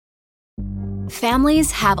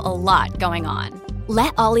Families have a lot going on.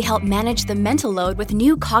 Let Ollie help manage the mental load with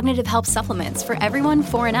new cognitive help supplements for everyone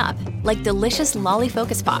 4 and up, like delicious Lolly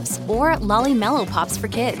Focus Pops or Lolly Mellow Pops for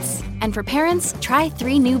kids. And for parents, try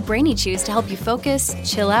 3 new Brainy Chews to help you focus,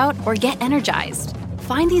 chill out, or get energized.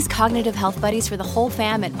 Find these cognitive health buddies for the whole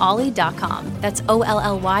fam at ollie.com. That's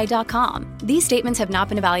OLLY.com. These statements have not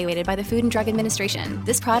been evaluated by the Food and Drug Administration.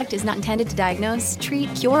 This product is not intended to diagnose,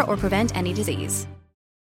 treat, cure, or prevent any disease.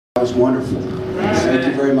 That was wonderful. Thank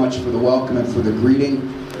you very much for the welcome and for the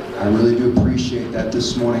greeting. I really do appreciate that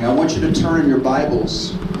this morning. I want you to turn in your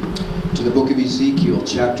Bibles to the book of Ezekiel,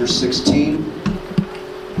 chapter 16.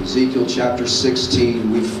 Ezekiel chapter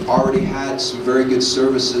 16. We've already had some very good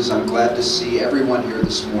services. I'm glad to see everyone here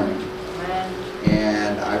this morning.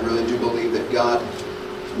 And I really do believe that God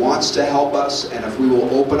wants to help us, and if we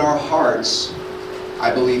will open our hearts,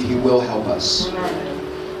 I believe He will help us.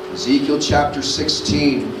 Ezekiel chapter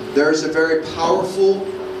 16. There's a very powerful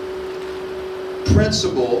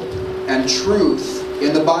principle and truth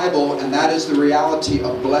in the Bible, and that is the reality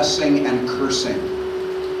of blessing and cursing.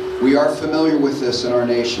 We are familiar with this in our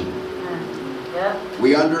nation.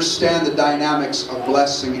 We understand the dynamics of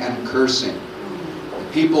blessing and cursing.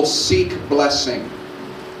 People seek blessing.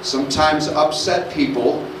 Sometimes upset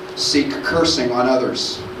people seek cursing on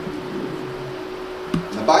others.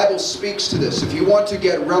 The Bible speaks to this. If you want to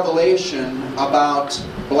get revelation about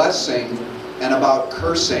blessing and about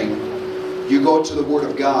cursing, you go to the Word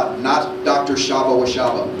of God, not Dr. Shaba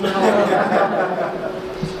Washaba,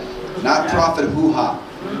 not Prophet Hoo-Ha.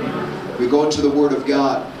 We go to the Word of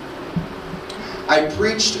God. I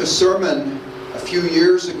preached a sermon a few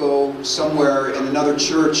years ago somewhere in another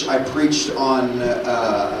church. I preached on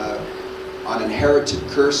inherited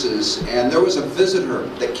curses, and there was a visitor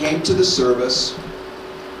that came to the service.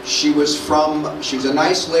 She was a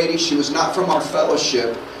nice lady. She was not from our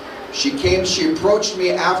fellowship. She approached me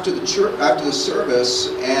after the service,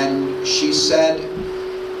 and she said,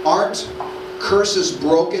 "Aren't curses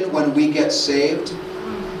broken when we get saved?"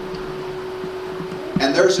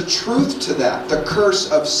 And there's a truth to that, the curse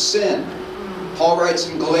of sin. Paul writes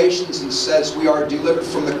in Galatians and says we are delivered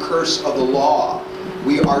from the curse of the law.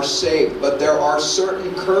 We are saved, but there are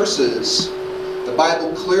certain curses the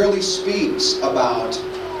Bible clearly speaks about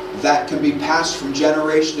that can be passed from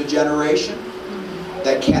generation to generation,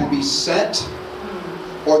 that can be sent,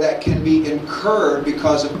 or that can be incurred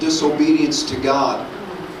because of disobedience to God.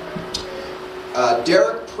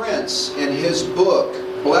 Derek Prince, in his book,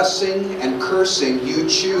 Blessing and Cursing, You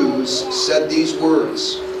Choose, said these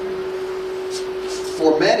words: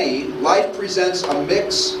 "For many, life presents a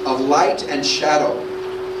mix of light and shadow,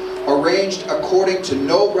 arranged according to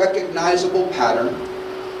no recognizable pattern,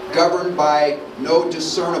 governed by no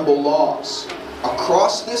discernible laws.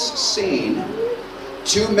 Across this scene,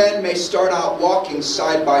 2 men may start out walking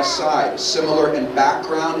side by side, similar in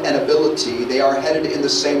background and ability. They are headed in the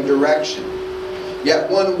same direction.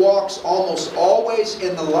 Yet one walks almost always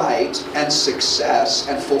in the light, and success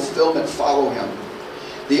and fulfillment follow him.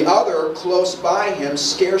 The other, close by him,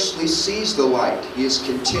 scarcely sees the light. He is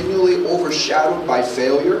continually overshadowed by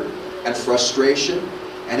failure and frustration,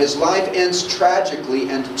 and his life ends tragically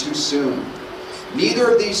and too soon.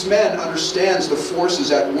 Neither of these men understands the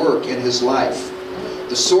forces at work in his life.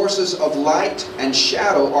 The sources of light and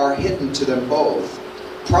shadow are hidden to them both.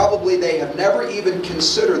 Probably they have never even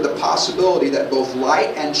considered the possibility that both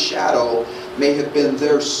light and shadow may have been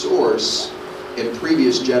their source in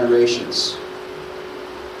previous generations."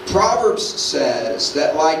 Proverbs says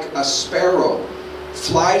that like a sparrow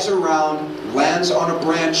flies around, lands on a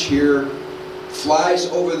branch here, flies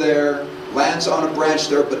over there, lands on a branch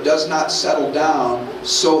there, but does not settle down,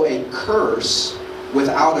 so a curse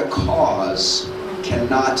without a cause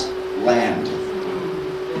cannot land.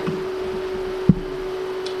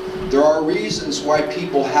 There are reasons why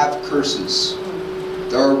people have curses.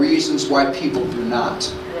 There are reasons why people do not.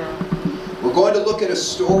 We're going to look at a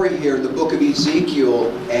story here in the book of Ezekiel,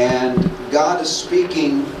 and God is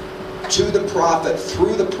speaking to the prophet,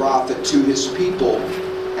 through the prophet, to his people.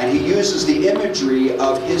 And he uses the imagery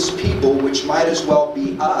of his people, which might as well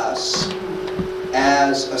be us,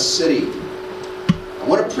 as a city. I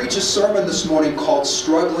want to preach a sermon this morning called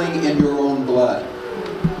Struggling in Your Own Blood.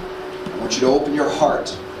 I want you to open your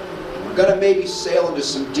heart. We're going to maybe sail into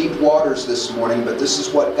some deep waters this morning, but this is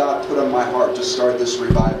what God put on my heart to start this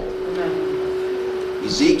revival.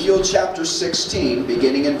 Ezekiel chapter 16,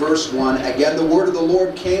 beginning in verse 1. "Again the word of the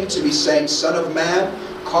Lord came to me, saying, Son of man,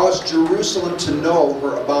 cause Jerusalem to know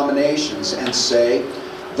her abominations, and say,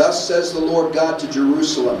 Thus says the Lord God to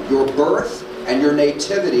Jerusalem, Your birth and your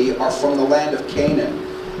nativity are from the land of Canaan.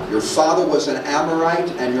 Your father was an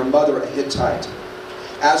Amorite and your mother a Hittite.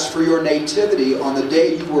 As for your nativity, on the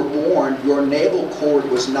day you were born, your navel cord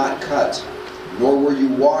was not cut, nor were you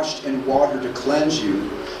washed in water to cleanse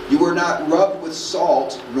you. You were not rubbed with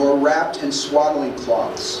salt, nor wrapped in swaddling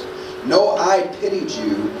cloths. No eye pitied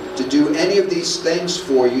you to do any of these things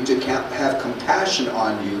for you, to have compassion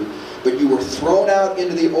on you, but you were thrown out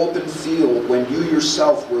into the open field when you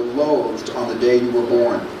yourself were loathed on the day you were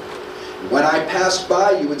born. When I passed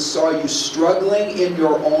by you and saw you struggling in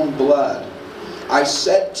your own blood, I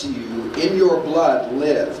said to you, in your blood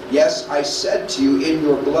live. Yes, I said to you, in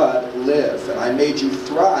your blood live. And I made you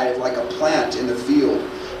thrive like a plant in the field.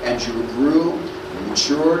 And you grew, and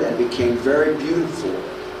matured, and became very beautiful.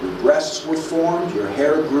 Your breasts were formed, your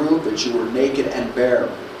hair grew, but you were naked and bare.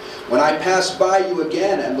 When I passed by you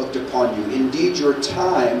again and looked upon you, indeed your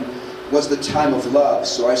time was the time of love.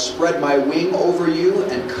 So I spread my wing over you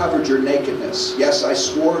and covered your nakedness. Yes, I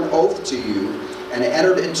swore an oath to you and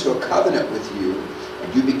entered into a covenant with you,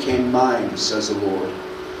 and you became mine, says the Lord.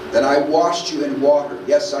 Then I washed you in water.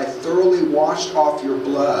 Yes, I thoroughly washed off your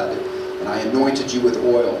blood, and I anointed you with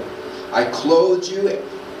oil. I clothed you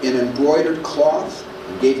in embroidered cloth,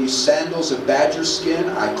 and gave you sandals of badger skin.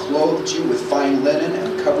 I clothed you with fine linen,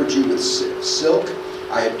 and covered you with silk.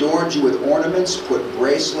 I adorned you with ornaments, put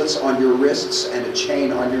bracelets on your wrists, and a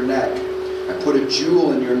chain on your neck. I put a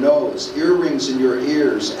jewel in your nose, earrings in your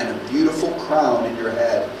ears, and a beautiful crown in your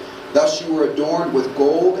head. Thus you were adorned with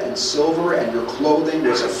gold and silver, and your clothing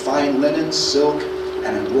was of fine linen, silk,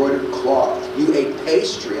 and embroidered cloth. You ate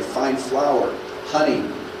pastry of fine flour, honey,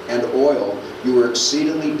 and oil. You were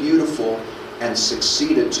exceedingly beautiful and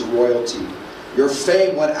succeeded to royalty. Your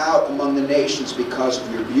fame went out among the nations because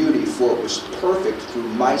of your beauty, for it was perfect through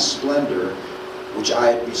my splendor, which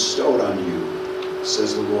I had bestowed on you,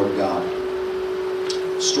 says the Lord God.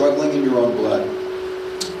 Struggling in your own blood.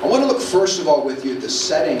 I want to look first of all with you at the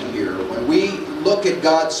setting here. When we look at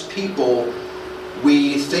God's people,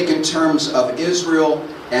 we think in terms of Israel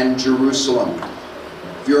and Jerusalem.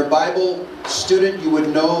 If you're a Bible student, you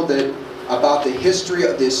would know that about the history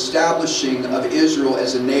of the establishing of Israel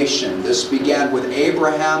as a nation. This began with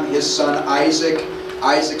Abraham, his son Isaac,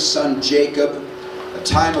 Isaac's son Jacob, a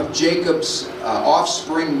time of Jacob's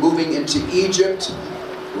offspring moving into Egypt,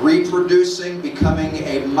 reproducing, becoming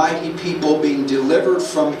a mighty people, being delivered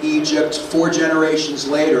from Egypt. 4 generations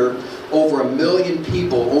later, over 1 million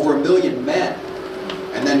people, over 1 million men,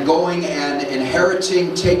 and then going and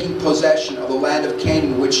inheriting, taking possession of the land of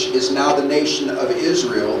Canaan, which is now the nation of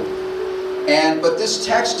Israel. But this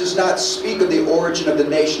text does not speak of the origin of the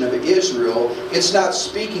nation of Israel. It's not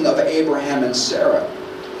speaking of Abraham and Sarah.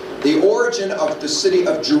 The origin of the city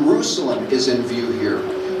of Jerusalem is in view here.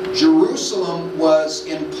 Jerusalem was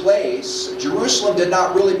in place. Jerusalem did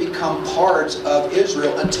not really become part of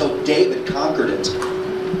Israel until David conquered it.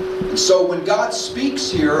 And so when God speaks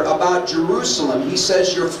here about Jerusalem, he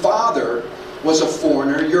says your father was a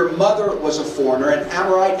foreigner, your mother was a foreigner, an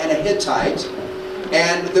Amorite and a Hittite,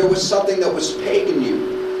 and there was something that was pagan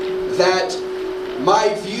you. That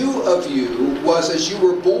my view of you was, as you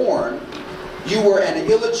were born, you were an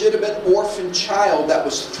illegitimate orphan child that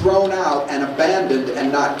was thrown out and abandoned and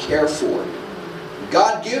not cared for.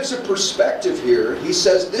 God gives a perspective here. He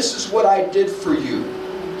says, this is what I did for you,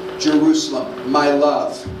 Jerusalem, my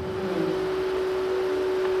love.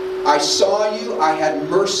 I saw you, I had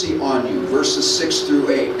mercy on you. Verses 6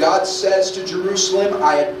 through 8. God says to Jerusalem,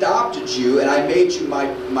 I adopted you and I made you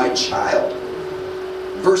my child.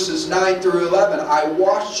 Verses 9 through 11. I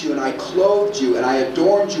washed you and I clothed you and I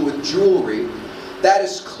adorned you with jewelry. That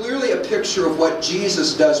is clearly a picture of what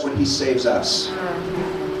Jesus does when he saves us.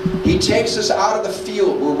 He takes us out of the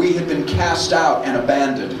field where we had been cast out and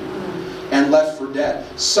abandoned and left for dead.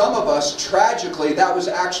 Some of us, tragically, that was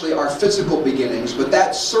actually our physical beginnings, but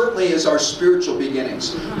that certainly is our spiritual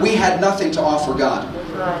beginnings. We had nothing to offer God.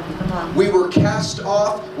 We were cast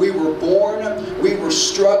off, we were born, we were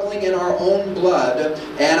struggling in our own blood,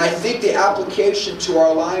 and I think the application to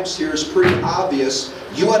our lives here is pretty obvious.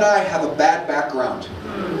 You and I have a bad background.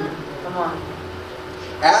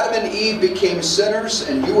 Adam and Eve became sinners,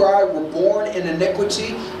 and you and I were born in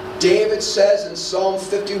iniquity. David says in Psalm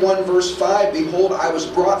 51 verse 5, behold, I was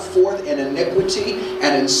brought forth in iniquity,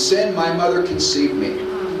 and in sin my mother conceived me.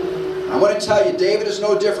 I want to tell you, David is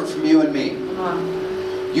no different from you and me.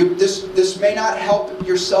 This may not help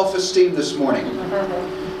your self-esteem this morning,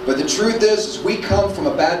 but the truth is we come from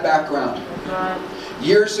a bad background.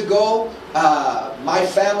 Years ago, my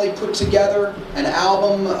family put together an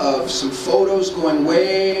album of some photos going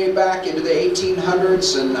way back into the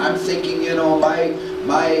 1800s, and I'm thinking, you know, my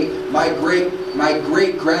great My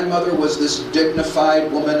great-grandmother was this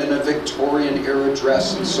dignified woman in a Victorian era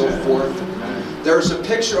dress and so forth. There's a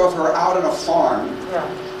picture of her out on a farm.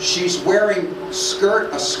 She's wearing a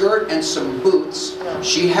skirt and some boots.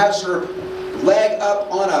 She has her leg up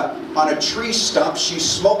on a tree stump. She's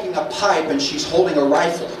smoking a pipe and she's holding a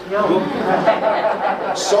rifle.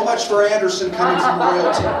 So much for Anderson coming from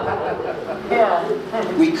royalty.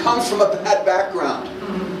 We come from a bad background.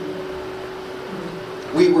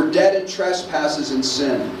 We were dead in trespasses and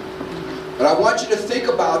sin. But I want you to think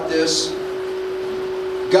about this.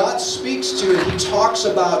 God speaks to and He talks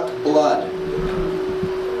about blood.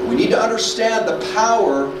 We need to understand the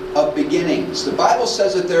power of beginnings. The Bible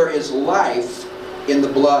says that there is life in the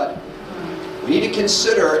blood. We need to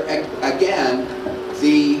consider, again,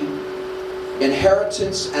 the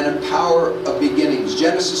inheritance and power of beginnings.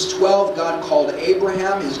 Genesis 12, God called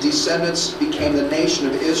Abraham. His descendants became the nation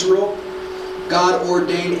of Israel. God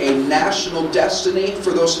ordained a national destiny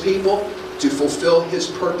for those people to fulfill His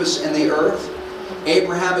purpose in the earth.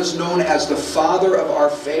 Abraham is known as the father of our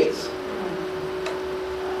faith.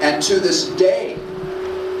 And to this day,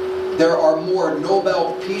 there are more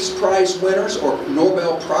Nobel Peace Prize winners or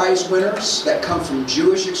Nobel Prize winners that come from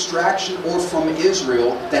Jewish extraction or from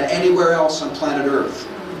Israel than anywhere else on planet Earth.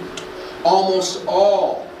 Almost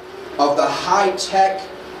all of the high-tech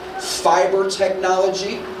fiber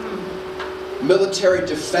technology, military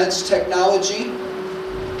defense technology,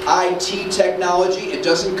 IT technology, it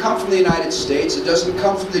doesn't come from the United States, it doesn't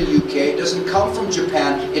come from the UK, it doesn't come from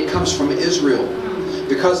Japan, it comes from Israel.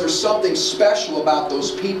 Because there's something special about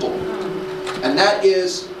those people. And that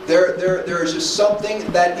is, there's just something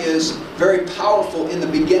that is very powerful in the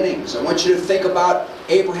beginnings. I want you to think about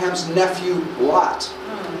Abraham's nephew Lot,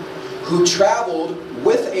 who traveled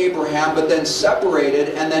with Abraham but then separated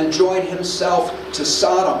and then joined himself to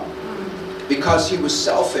Sodom because he was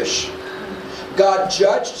selfish. God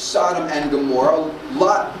judged Sodom and Gomorrah.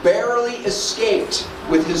 Lot barely escaped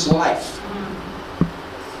with his life.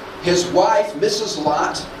 His wife, Mrs.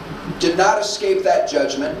 Lot, did not escape that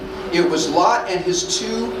judgment. It was Lot and his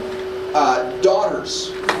two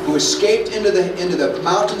daughters who escaped into the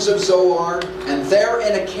mountains of Zoar, and there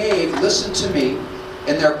in a cave, listen to me,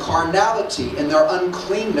 in their carnality, in their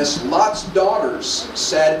uncleanness, Lot's daughters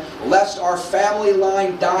said, "Lest our family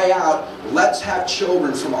line die out, let's have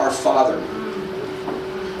children from our father."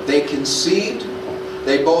 They conceived.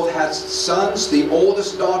 They both had sons. The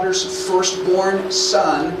oldest daughter's firstborn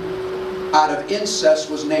son out of incest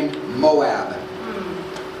was named Moab.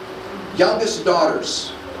 Youngest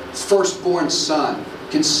daughter's firstborn son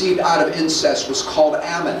conceived out of incest was called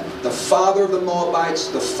Ammon, the father of the Moabites,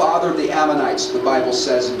 the father of the Ammonites, the Bible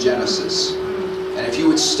says in Genesis. And if you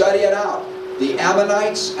would study it out, the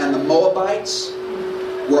Ammonites and the Moabites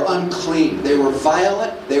were unclean. They were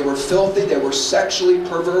violent, they were filthy, they were sexually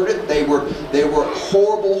perverted, they were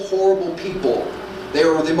horrible, horrible people. They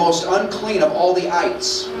were the most unclean of all the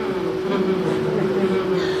ites.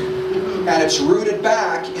 And it's rooted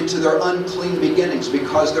back into their unclean beginnings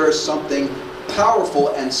because there is something powerful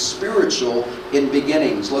and spiritual in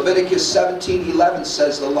beginnings. Leviticus 17:11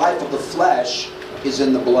 says the life of the flesh is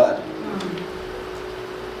in the blood.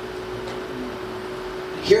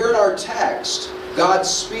 Here in our text, God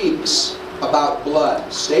speaks about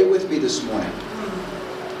blood. Stay with me this morning.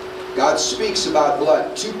 God speaks about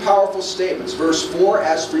blood. Two powerful statements. Verse 4,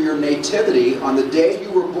 as for your nativity, on the day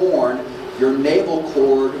you were born, your navel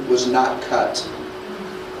cord was not cut.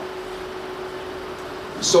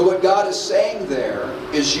 So what God is saying there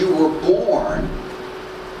is you were born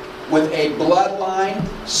with a bloodline,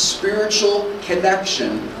 spiritual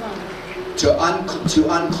connection to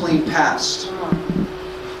unclean past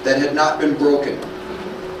that had not been broken.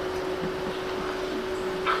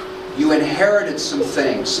 You inherited some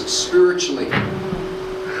things spiritually,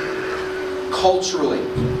 culturally.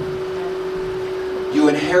 You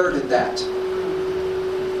inherited that.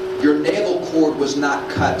 Your navel cord was not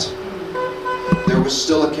cut. There was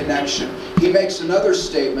still a connection. He makes another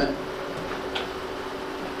statement.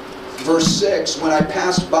 Verse 6, when I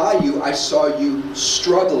passed by you, I saw you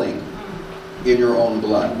struggling in your own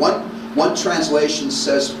blood. One translation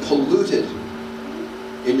says polluted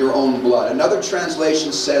in your own blood. Another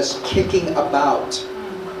translation says kicking about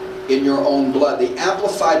in your own blood. The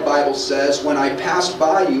Amplified Bible says, when I passed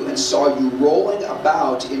by you and saw you rolling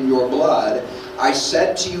about in your blood, I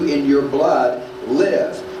said to you, in your blood,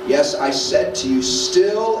 live. Yes, I said to you,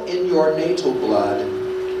 still in your natal blood,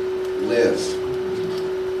 live.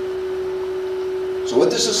 So what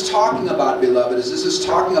this is talking about, beloved, is this is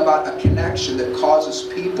talking about a connection that causes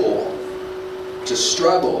people to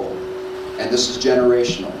struggle, and this is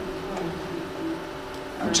generational.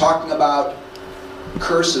 I'm talking about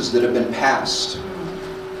curses that have been passed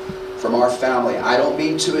from our family. I don't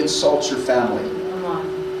mean to insult your family,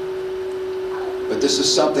 but this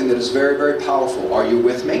is something that is very, very powerful. Are you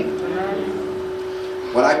with me?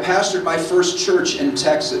 When I pastored my first church in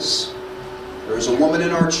Texas, there was a woman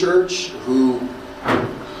in our church who,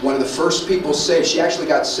 one of the first people saved, she actually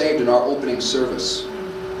got saved in our opening service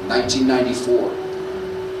in 1994.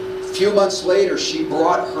 A few months later, she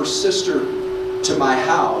brought her sister to my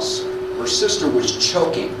house. Her sister was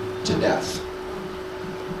choking to death.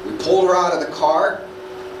 We pulled her out of the car.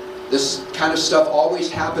 This kind of stuff always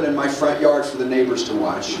happened in my front yard for the neighbors to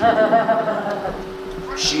watch.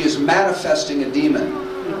 She is manifesting a demon.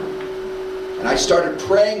 And I started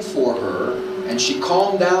praying for her, and she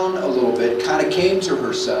calmed down a little bit, kind of came to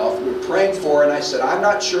herself. We were praying for her, and I said, I'm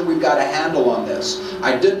not sure we've got a handle on this.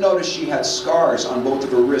 I did notice she had scars on both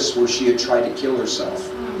of her wrists where she had tried to kill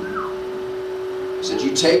herself. I said,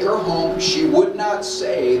 you take her home. She would not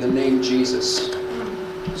say the name Jesus.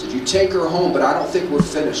 I said, you take her home, but I don't think we're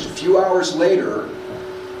finished. A few hours later,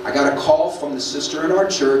 I got a call from the sister in our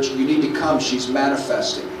church. You need to come. She's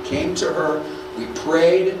manifesting. I came to her. We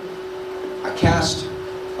prayed. I cast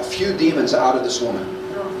a few demons out of this woman.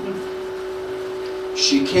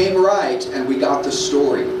 She came right, and we got the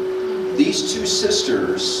story. These two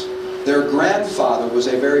sisters, their grandfather was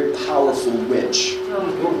a very powerful witch.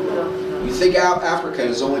 You think Africa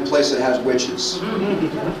is the only place that has witches.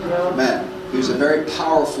 Man, he was a very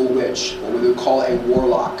powerful witch, what we would call a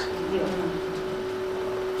warlock.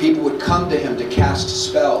 People would come to him to cast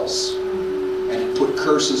spells and put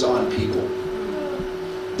curses on people.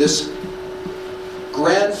 This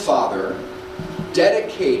grandfather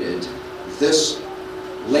dedicated this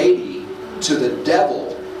lady to the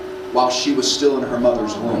devil while she was still in her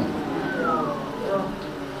mother's womb.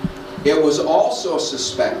 It was also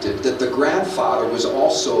suspected that the grandfather was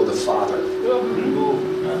also the father.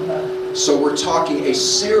 So we're talking a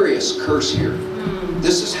serious curse here.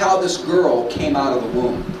 This is how this girl came out of the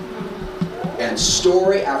womb. And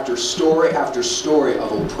story after story after story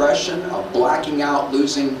of oppression, of blacking out,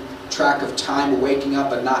 losing track of time, waking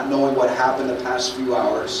up and not knowing what happened the past few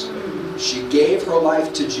hours. She gave her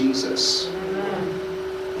life to Jesus.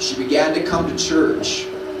 She began to come to church.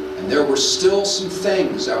 And there were still some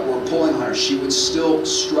things that were pulling on her. She would still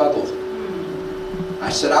struggle. I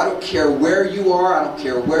said, I don't care where you are. I don't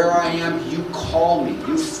care where I am. You call me.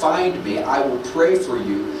 You find me. I will pray for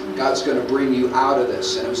you. God's going to bring you out of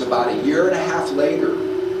this. And it was about a year and a half later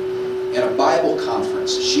in a Bible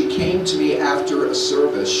conference. She came to me after a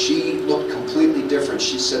service. She looked completely different.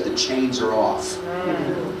 She said the chains are off. A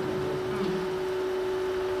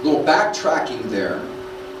little backtracking there.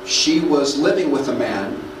 She was living with a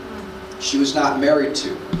man she was not married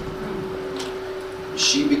to.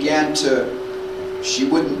 She began to, she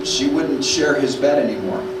wouldn't share his bed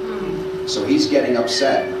anymore. So he's getting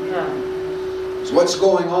upset. So what's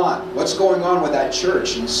going on? What's going on with that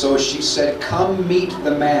church? And so she said, come meet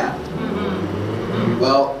the man.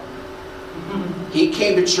 Well, he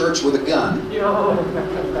came to church with a gun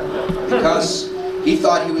because he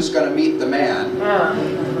thought he was going to meet the man.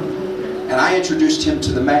 And I introduced him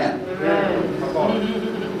to the man.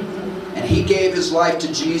 And he gave his life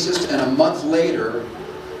to Jesus, and a month later,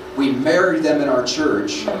 we married them in our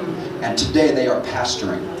church, and today they are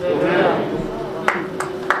pastoring.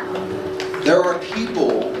 There are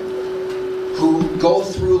people who go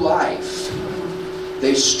through life,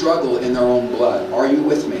 they struggle in their own blood. Are you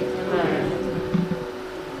with me?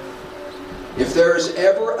 If there is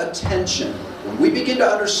ever a tension, when we begin to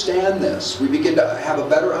understand this, we begin to have a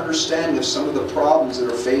better understanding of some of the problems that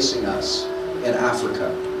are facing us in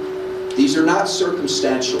Africa. These are not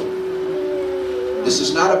circumstantial. This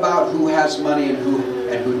is not about who has money and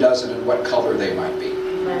who doesn't and what color they might be.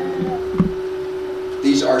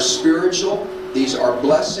 These are spiritual, these are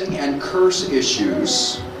blessing and curse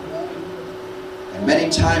issues, and many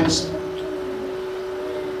times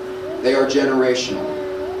they are generational.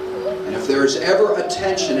 And if there is ever a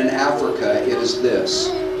tension in Africa, it is this.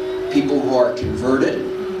 People who are converted,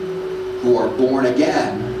 who are born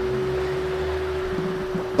again,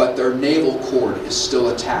 but their navel cord is still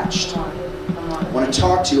attached. I want to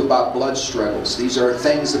talk to you about blood struggles. These are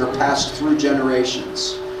things that are passed through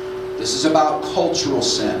generations. This is about cultural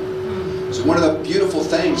sin. So one of the beautiful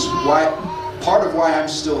things, part of why I'm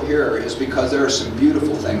still here is because there are some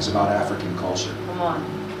beautiful things about African culture. Come on.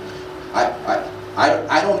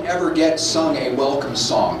 I don't ever get sung a welcome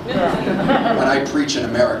song when I preach in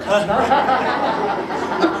America.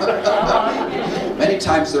 Many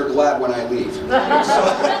times they're glad when I leave. So,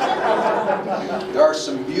 there are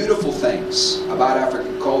some beautiful things about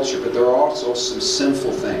African culture, but there are also some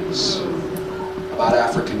sinful things about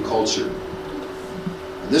African culture.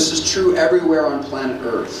 And this is true everywhere on planet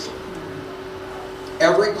Earth.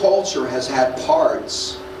 Every culture has had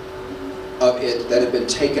parts of it that have been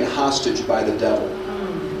taken hostage by the devil.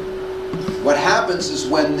 What happens is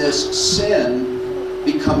when this sin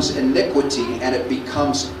becomes iniquity and it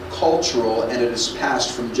becomes cultural and it is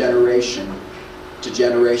passed from generation to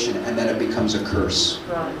generation, and then it becomes a curse.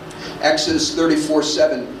 Right. Exodus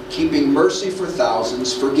 34:7, keeping mercy for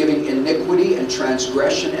thousands, forgiving iniquity and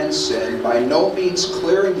transgression and sin, by no means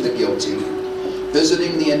clearing the guilty,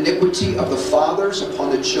 visiting the iniquity of the fathers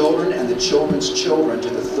upon the children and the children's children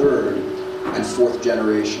to the third and fourth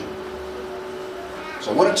generation.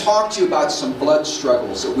 So I want to talk to you about some blood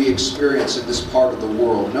struggles that we experience in this part of the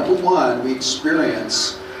world. Number one, we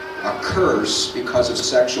experience a curse because of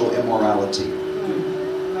sexual immorality.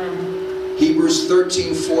 Hebrews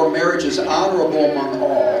 13:4, marriage is honorable among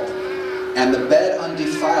all, and the bed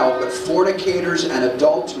undefiled, but fornicators and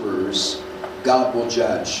adulterers God will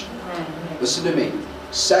judge. Listen to me.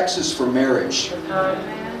 Sex is for marriage,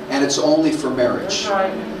 and it's only for marriage.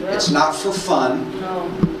 It's not for fun.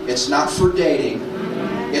 It's not for dating.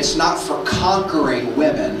 It's not for conquering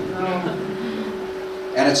women.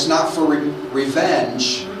 And it's not for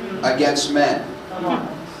revenge against men.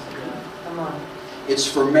 It's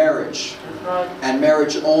for marriage, and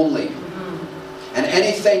marriage only. And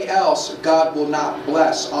anything else God will not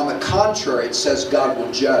bless. On the contrary, it says God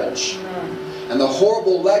will judge. And the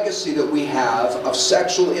horrible legacy that we have of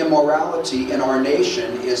sexual immorality in our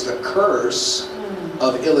nation is the curse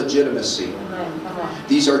of illegitimacy.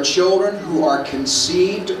 These are children who are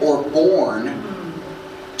conceived or born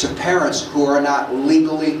to parents who are not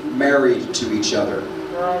legally married to each other.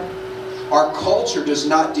 Our culture does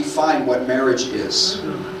not define what marriage is.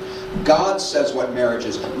 God says what marriage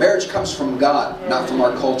is. Marriage comes from God, not from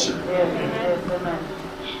our culture.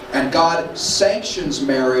 And God sanctions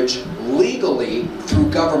marriage legally through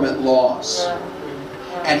government laws.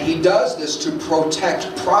 And He does this to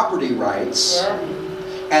protect property rights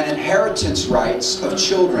and inheritance rights of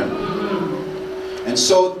children. And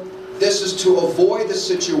so this is to avoid the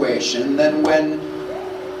situation. Then when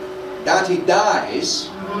Dante dies,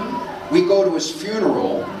 we go to his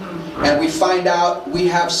funeral and we find out we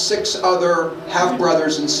have 6 other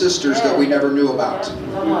half-brothers and sisters that we never knew about,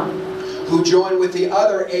 who join with the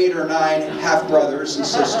other 8 or 9 half-brothers and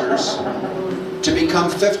sisters to become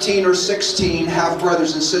 15 or 16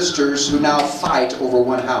 half-brothers and sisters who now fight over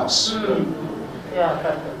one house.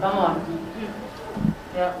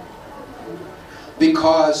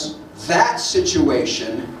 Because that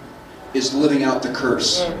situation is living out the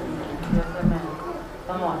curse.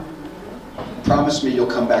 Promise me you'll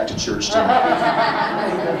come back to church tonight.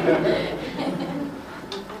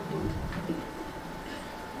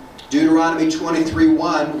 Deuteronomy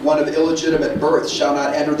 23:1, one of illegitimate birth shall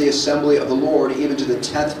not enter the assembly of the Lord even to the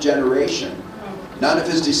 10th generation. None of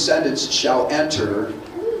his descendants shall enter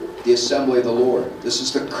the assembly of the Lord. This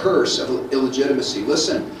is the curse of illegitimacy.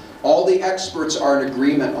 Listen, all the experts are in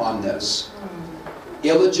agreement on this.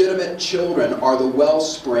 Illegitimate children are the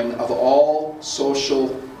wellspring of all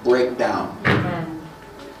social breakdown.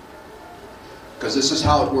 Because this is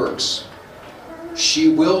how it works. She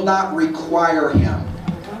will not require him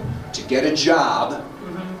to get a job,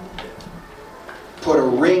 put a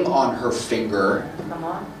ring on her finger,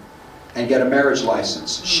 and get a marriage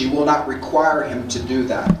license. She will not require him to do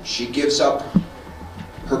that. She gives up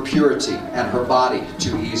her purity and her body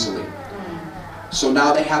too easily. So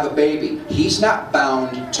now they have a baby. He's not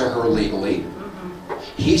bound to her legally.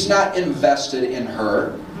 He's not invested in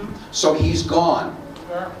her. So he's gone.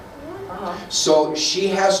 So she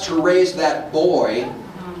has to raise that boy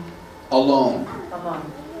alone.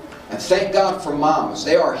 And thank God for moms.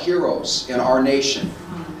 They are heroes in our nation.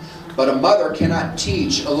 But a mother cannot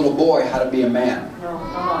teach a little boy how to be a man.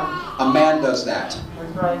 A man does that.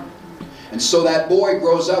 And so that boy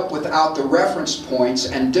grows up without the reference points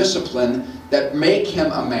and discipline that make him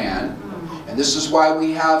a man. And this is why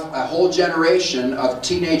we have a whole generation of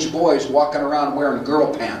teenage boys walking around wearing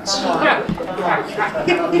girl pants.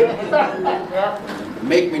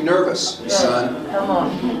 Make me nervous, son.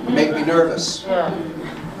 Make me nervous.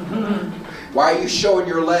 Why are you showing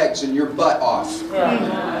your legs and your butt off?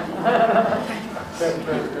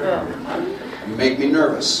 You make me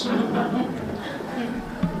nervous.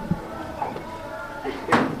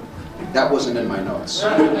 That wasn't in my notes.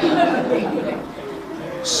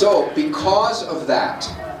 So, because of that,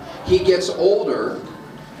 he gets older.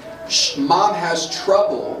 Mom has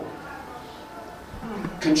trouble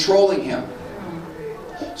controlling him.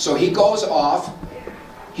 So he goes off.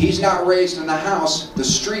 He's not raised in the house. The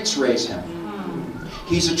streets raise him.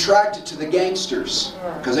 He's attracted to the gangsters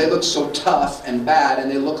because they look so tough and bad,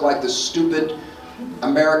 and they look like the stupid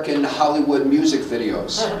American Hollywood music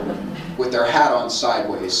videos with their hat on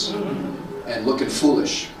sideways and looking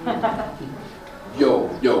foolish. Yo,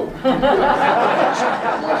 yo.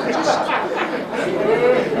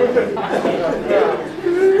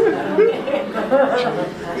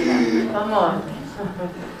 Come on.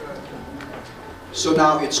 So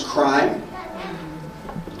now it's crime.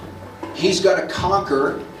 He's got to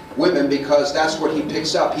conquer women because that's what he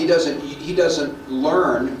picks up. He doesn't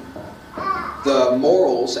learn the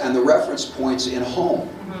morals and the reference points in home.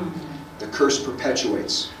 The curse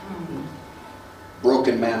perpetuates.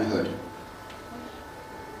 Broken manhood.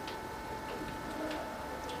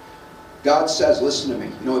 God says, listen to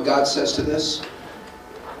me. You know what God says to this?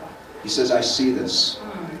 He says, I see this.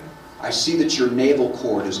 I see that your navel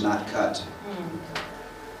cord is not cut.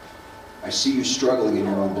 I see you struggling in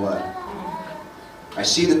your own blood. I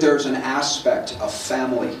see that there's an aspect of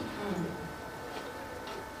family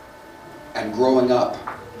and growing up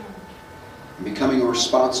and becoming a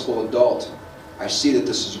responsible adult. I see that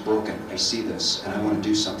this is broken. I see this, and I want to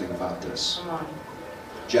do something about this.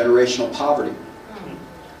 Generational poverty.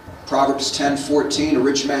 Proverbs 10:14, a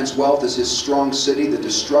rich man's wealth is his strong city. The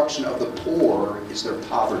destruction of the poor is their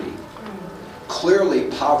poverty. Clearly,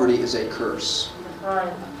 poverty is a curse.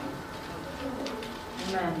 Right.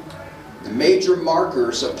 Amen. The major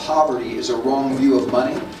markers of poverty is a wrong view of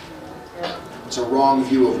money. It's a wrong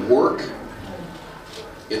view of work.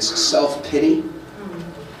 It's self-pity.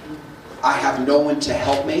 I have no one to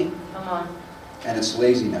help me. Come on. And it's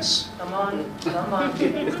laziness. Come on. Come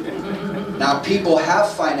on. Now, people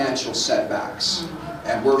have financial setbacks,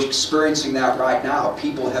 and we're experiencing that right now.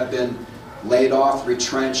 People have been laid off,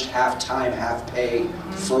 retrenched, half time, half pay,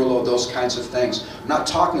 furloughed, those kinds of things. I'm not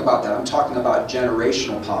talking about that. I'm talking about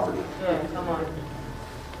generational poverty. Yeah, come on.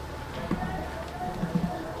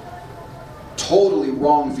 Totally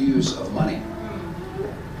wrong views of money.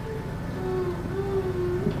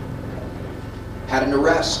 Had an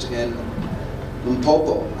arrest in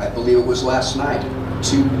Limpopo, I believe it was last night.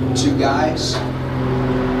 Two guys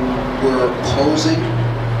were posing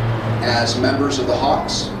as members of the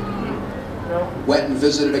Hawks. Went and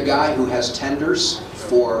visited a guy who has tenders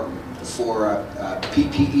for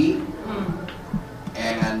PPE,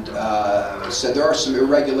 and said there are some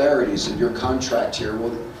irregularities in your contract here.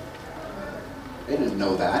 Well, they didn't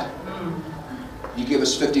know that. You give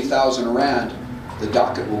us 50,000 rand, the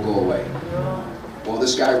docket will go away. Well,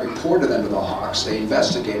 this guy reported them to the Hawks. They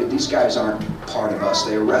investigated. These guys aren't part of us.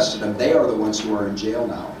 They arrested them. They are the ones who are in jail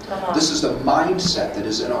now. This is the mindset that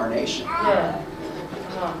is in our nation. Yeah.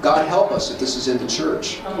 God help us if this is in the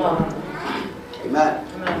church. Come on. Amen.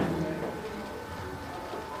 Amen.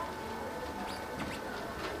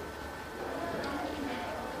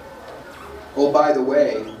 Oh, by the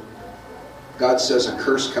way, God says a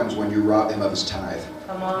curse comes when you rob him of his tithe.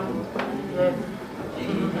 Come on. Yeah.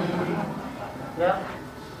 Yeah.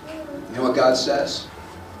 You know what God says?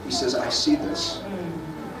 He says, I see this.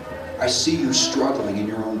 I see you struggling in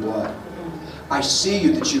your own blood. I see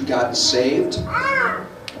you that you've gotten saved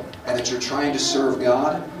and that you're trying to serve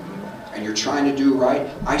God and you're trying to do right.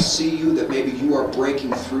 I see you that maybe you are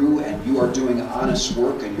breaking through and you are doing honest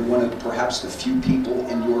work and you're one of perhaps the few people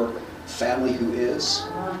in your family who is.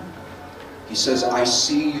 He says, I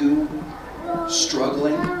see you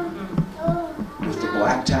struggling with the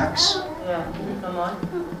black tax. Yeah. Come on.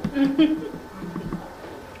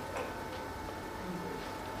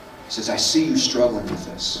 He says, I see you struggling with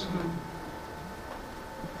this.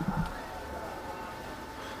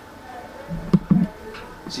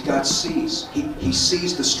 See, God sees. He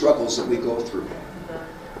sees the struggles that we go through.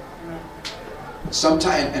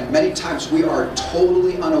 Sometimes, and many times, we are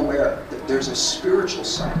totally unaware that there's a spiritual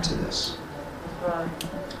side to this.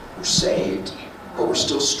 We're saved, but we're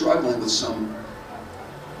still struggling with some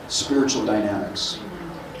spiritual dynamics.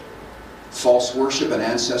 False worship and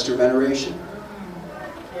ancestor veneration.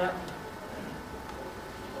 Yeah.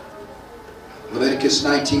 Leviticus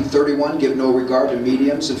 19:31, give no regard to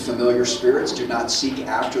mediums and familiar spirits. Do not seek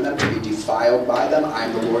after them to be defiled by them. I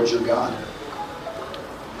am the Lord your God.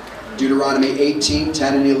 Deuteronomy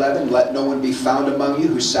 18:10 and 11, let no one be found among you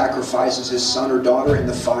who sacrifices his son or daughter in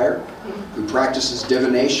the fire, who practices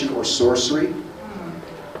divination or sorcery,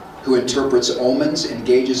 who interprets omens,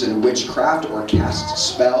 engages in witchcraft, or casts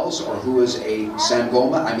spells, or who is a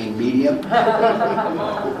sangoma, I mean medium,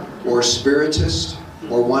 or spiritist,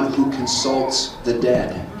 or one who consults the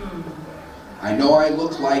dead. I know I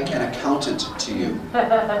look like an accountant to you.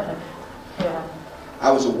 Yeah.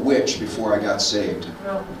 I was a witch before I got saved.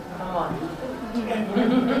 No. Come on.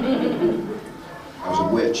 I was a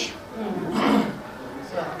witch. Yeah.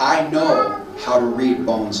 I know how to read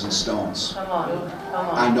bones and stones. Come on. Come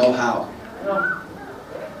on. I know how. Yeah.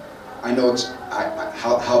 I know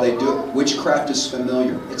how they do it. Witchcraft is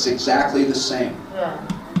familiar. It's exactly the same. Yeah.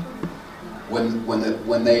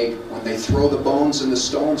 When they throw the bones and the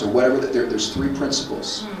stones or whatever, there's three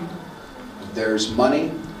principles. There's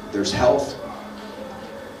money, there's health,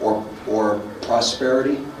 or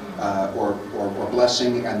prosperity, or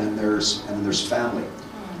blessing, and then there's family.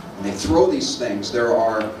 When they throw these things, there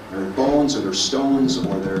are bones, or there's stones,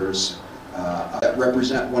 or there's that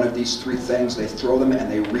represent one of these three things. They throw them and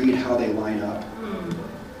they read how they line up.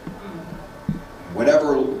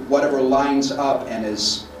 Whatever lines up and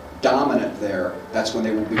is dominant there, that's when they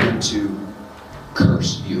will begin to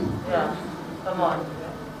curse you. Yeah. Come on.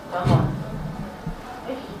 Come on.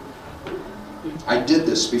 I did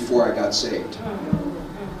this before I got saved.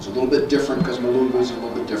 It's a little bit different because Malungu is a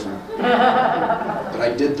little bit different. But I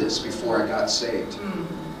did this before I got saved.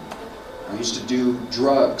 I used to do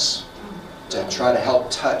drugs to try to help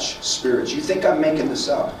touch spirits. You think I'm making this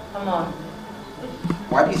up? Come on.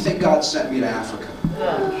 Why do you think God sent me to Africa?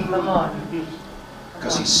 Yeah. Come on.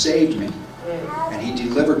 Because He saved me Yes. and He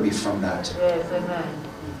delivered me from that. Yes. Amen.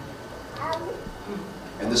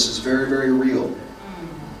 And this is very, very real.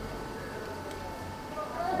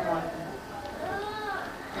 Come on.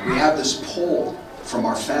 We have this pull from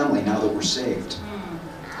our family now that we're saved.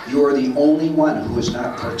 You are the only one who is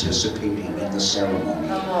not participating in the ceremony.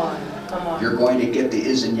 Come on. Come on. You're going to get the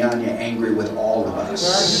Izinyanya angry with all of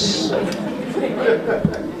us. Come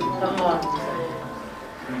on.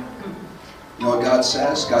 You know what God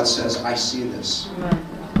says? God says, I see this. Amen.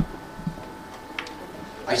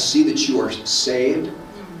 I see that you are saved,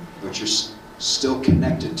 but you're still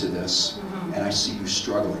connected to this. And I see you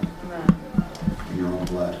struggling Amen. in your own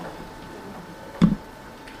blood.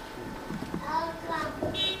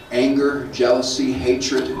 Anger, jealousy,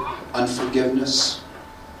 hatred, unforgiveness,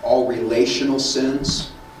 all relational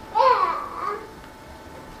sins.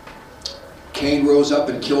 Cain rose up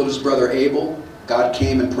and killed his brother Abel. God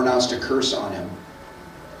came and pronounced a curse on him.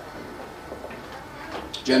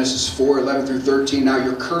 Genesis 4:11 through 13. Now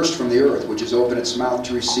you're cursed from the earth, which has opened its mouth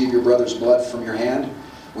to receive your brother's blood from your hand.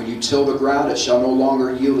 When you till the ground, it shall no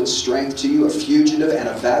longer yield its strength to you. A fugitive and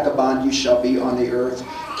a vagabond you shall be on the earth.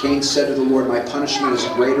 Cain said to the Lord, my punishment is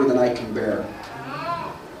greater than I can bear.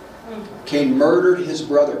 Cain murdered his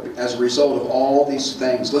brother as a result of all these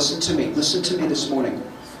things. Listen to me this morning.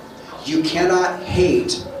 You cannot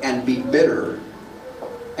hate and be bitter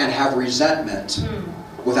and have resentment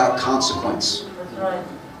without consequence. That's right.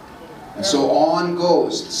 And so on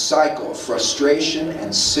goes the cycle of frustration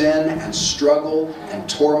and sin and struggle and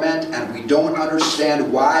torment, and we don't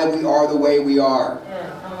understand why we are the way we are. Yeah.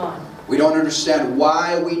 Come on. We don't understand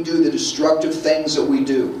why we do the destructive things that we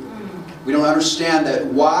do. We don't understand that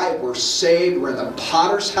why we're saved. We're in the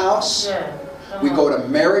Potter's house. Yeah. Come We on. go to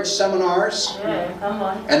marriage seminars. Yeah. Come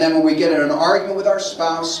on. And then when we get in an argument with our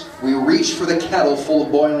spouse, we reach for the kettle full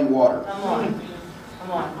of boiling water. Come on.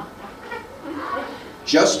 Come on.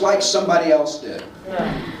 Just like somebody else did.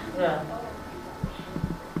 Yeah. Yeah.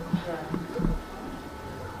 Yeah.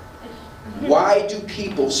 Why do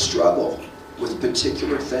people struggle with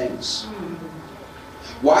particular things?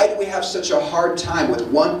 Why do we have such a hard time with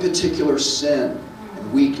one particular sin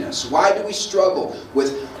and weakness? Why do we struggle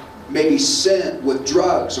with maybe sin, with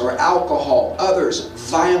drugs or alcohol, others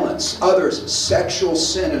violence, others sexual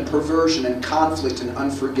sin and perversion and conflict and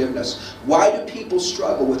unforgiveness? Why do people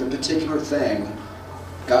struggle with a particular thing?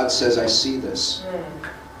 God says, I see this. Yeah.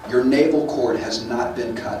 Your navel cord has not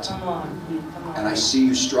been cut. Come on. Come on. And I see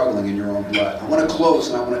you struggling in your own blood. I want to close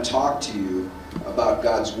and I want to talk to you about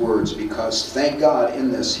God's words, because thank God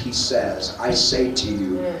in this He says, I say to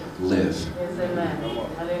you, Yes. live. Yes. Amen.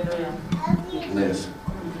 Hallelujah. Live.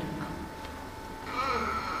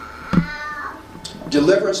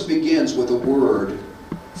 Deliverance begins with a word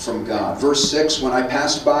from God. Verse 6, when I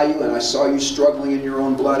passed by you and I saw you struggling in your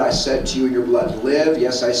own blood, I said to you in your blood, live.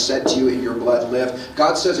 Yes, I said to you in your blood, live.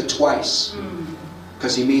 God says it twice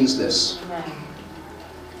because He means this. Amen.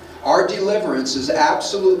 Our deliverance is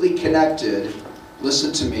absolutely connected,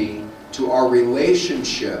 listen to me, to our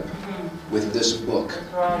relationship with this book.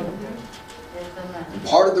 That's right. Yes. Amen.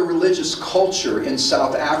 Part of the religious culture in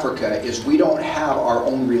South Africa is we don't have our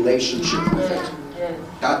own relationship with it. Yes.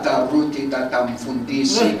 Tata Ruti, Tata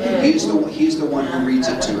Mfundisi, he's the one who reads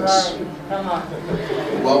it to us. Right. Come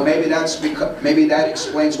on. Well, maybe that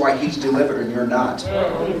explains why he's delivered and you're not.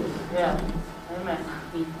 Yeah. Yeah. Amen.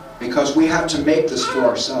 Because we have to make this for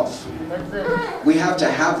ourselves. That's it. We have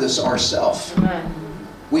to have this ourselves. Amen.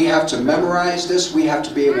 We have to memorize this. We have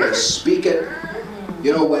to be able to speak it.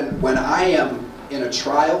 You know, when I am in a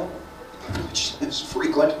trial, which is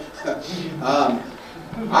frequent,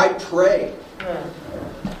 I pray. Yes.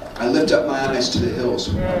 I lift up my eyes to the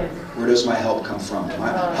hills. Yes. Where does my help come from?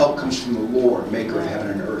 My help comes from the Lord, maker of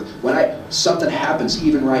heaven and earth. When something happens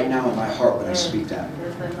even right now in my heart when I speak that.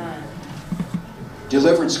 Yes, amen.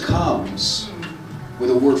 Deliverance comes with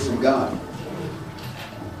a word from God.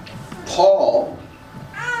 Paul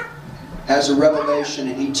has a revelation,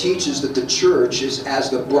 and he teaches that the church is, as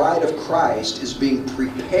the bride of Christ, is being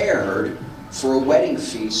prepared for a wedding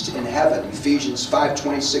feast in heaven. Ephesians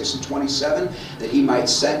 5:26 and 27, that he might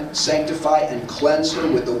sanctify and cleanse her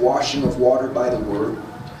with the washing of water by the word,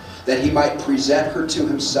 that he might present her to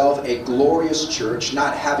himself a glorious church,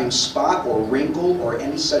 not having spot or wrinkle or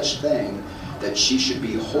any such thing, that she should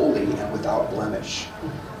be holy and without blemish.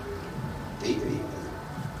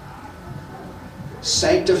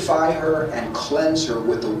 Sanctify her and cleanse her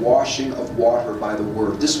with the washing of water by the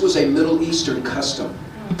word. This was a Middle Eastern custom.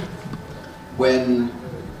 When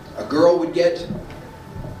a girl would get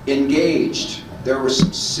engaged, there were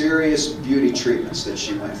some serious beauty treatments that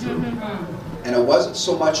she went through. And it wasn't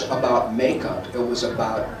so much about makeup, it was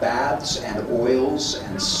about baths and oils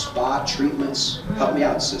and spa treatments. Help me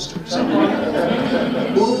out, sisters.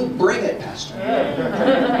 Ooh, bring it, Pastor.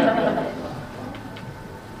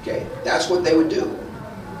 Okay, that's what they would do.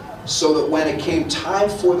 So that when it came time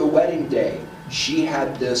for the wedding day, she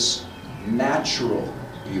had this natural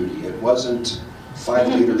beauty. It wasn't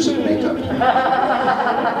 5 liters of makeup.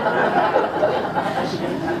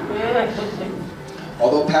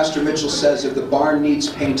 Although Pastor Mitchell says if the barn needs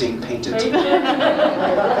painting, paint it.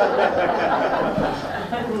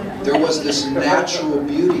 There was this natural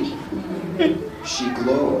beauty. She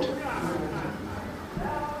glowed.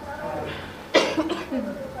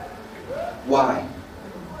 Why?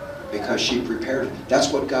 Because she prepared it.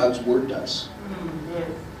 That's what God's Word does.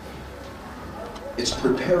 It's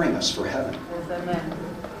preparing us for heaven.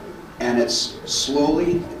 And it's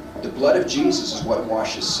slowly, the blood of Jesus is what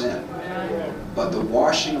washes sin. But the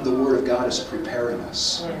washing of the Word of God is preparing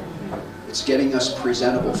us. It's getting us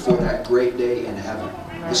presentable for that great day in heaven.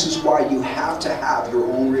 This is why you have to have your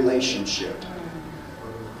own relationship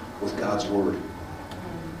with God's Word.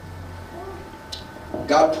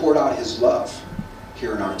 God poured out His love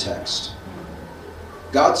here in our text.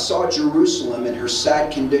 God saw Jerusalem in her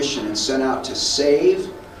sad condition and sent out to save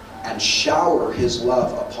and shower His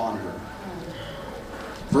love upon her.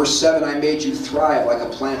 Verse 7, I made you thrive like a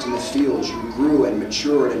plant in the fields. You grew and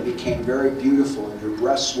matured and became very beautiful, and your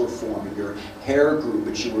breasts were formed, and your hair grew,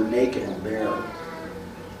 but you were naked and bare.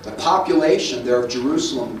 The population there of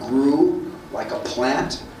Jerusalem grew like a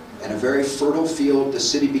plant in a very fertile field. The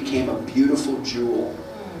city became a beautiful jewel.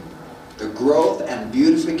 The growth and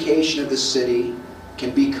beautification of the city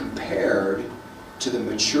can be compared to the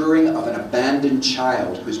maturing of an abandoned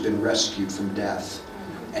child who's been rescued from death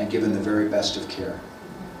and given the very best of care.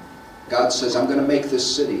 God says, I'm going to make this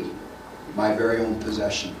city my very own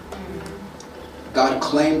possession. God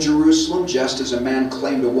claimed Jerusalem just as a man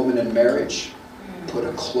claimed a woman in marriage, put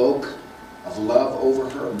a cloak of love over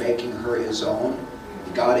her, making her his own.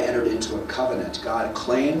 God entered into a covenant. God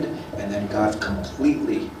claimed, and then God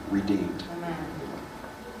completely redeemed.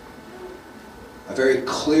 A very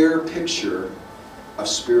clear picture of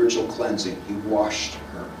spiritual cleansing. He washed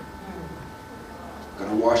her. I'm going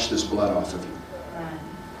to wash this blood off of you.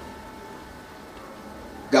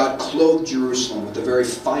 God clothed Jerusalem with the very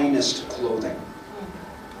finest clothing,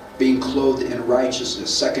 being clothed in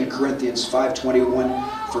righteousness. 2 Corinthians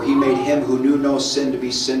 5:21, for He made Him who knew no sin to be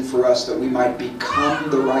sin for us, that we might become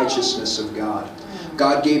the righteousness of God.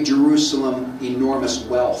 God gave Jerusalem enormous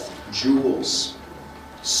wealth, jewels,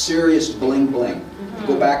 serious bling bling.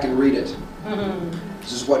 Go back and read it.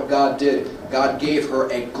 This is what God did. God gave her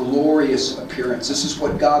a glorious appearance. This is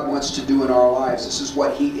what God wants to do in our lives. This is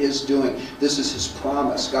what He is doing. This is His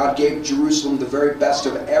promise. God gave Jerusalem the very best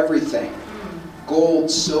of everything. Gold,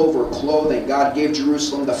 silver, clothing. God gave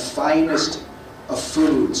Jerusalem the finest of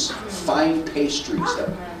foods, fine pastries,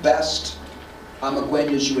 the best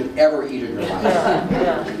amaguenas you would ever eat in your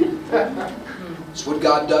life. It's what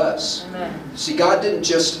God does. See, God didn't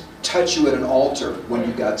just touch you at an altar when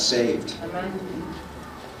you got saved.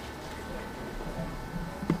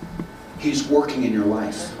 He's working in your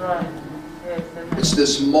life. It's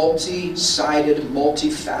this multi-sided,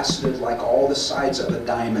 multifaceted, like all the sides of a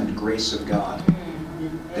diamond, grace of God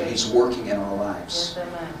that He's working in our lives.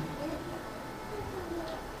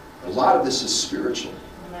 A lot of this is spiritual.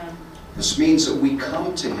 This means that we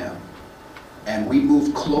come to Him and we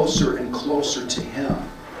move closer and closer to Him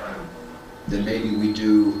than maybe we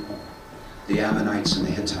do the Ammonites and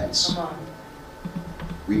the Hittites.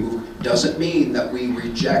 Doesn't mean that we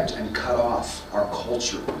reject and cut off our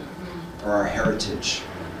culture or our heritage.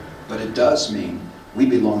 But it does mean we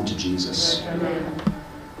belong to Jesus.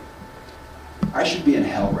 I should be in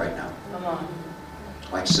hell right now. Come on.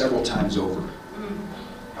 Like several times over.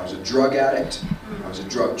 I was a drug addict. I was a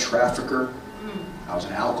drug trafficker. I was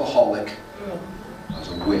an alcoholic. I was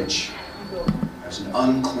a witch. I was an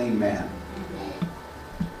unclean man.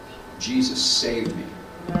 Jesus saved me.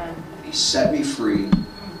 He set me free.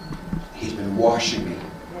 He's been washing me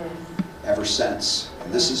ever since.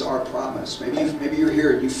 And this is our promise. Maybe you're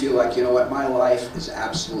here and you feel like, you know what, my life is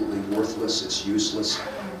absolutely worthless. It's useless.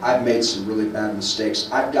 I've made some really bad mistakes.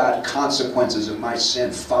 I've got consequences of my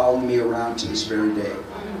sin following me around to this very day.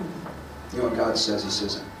 You know what God says? He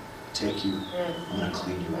says, take you. I'm going to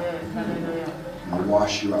clean you up. I'm going to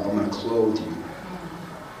wash you up. I'm going to clothe you.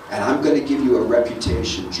 And I'm going to give you a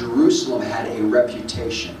reputation. Jerusalem had a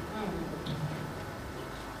reputation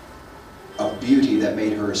of beauty that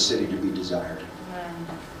made her a city to be desired.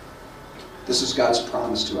 This is God's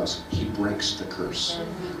promise to us. He breaks the curse.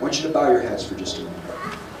 I want you to bow your heads for just a moment.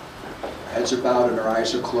 Our heads are bowed and our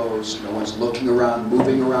eyes are closed. No one's looking around,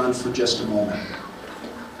 moving around for just a moment.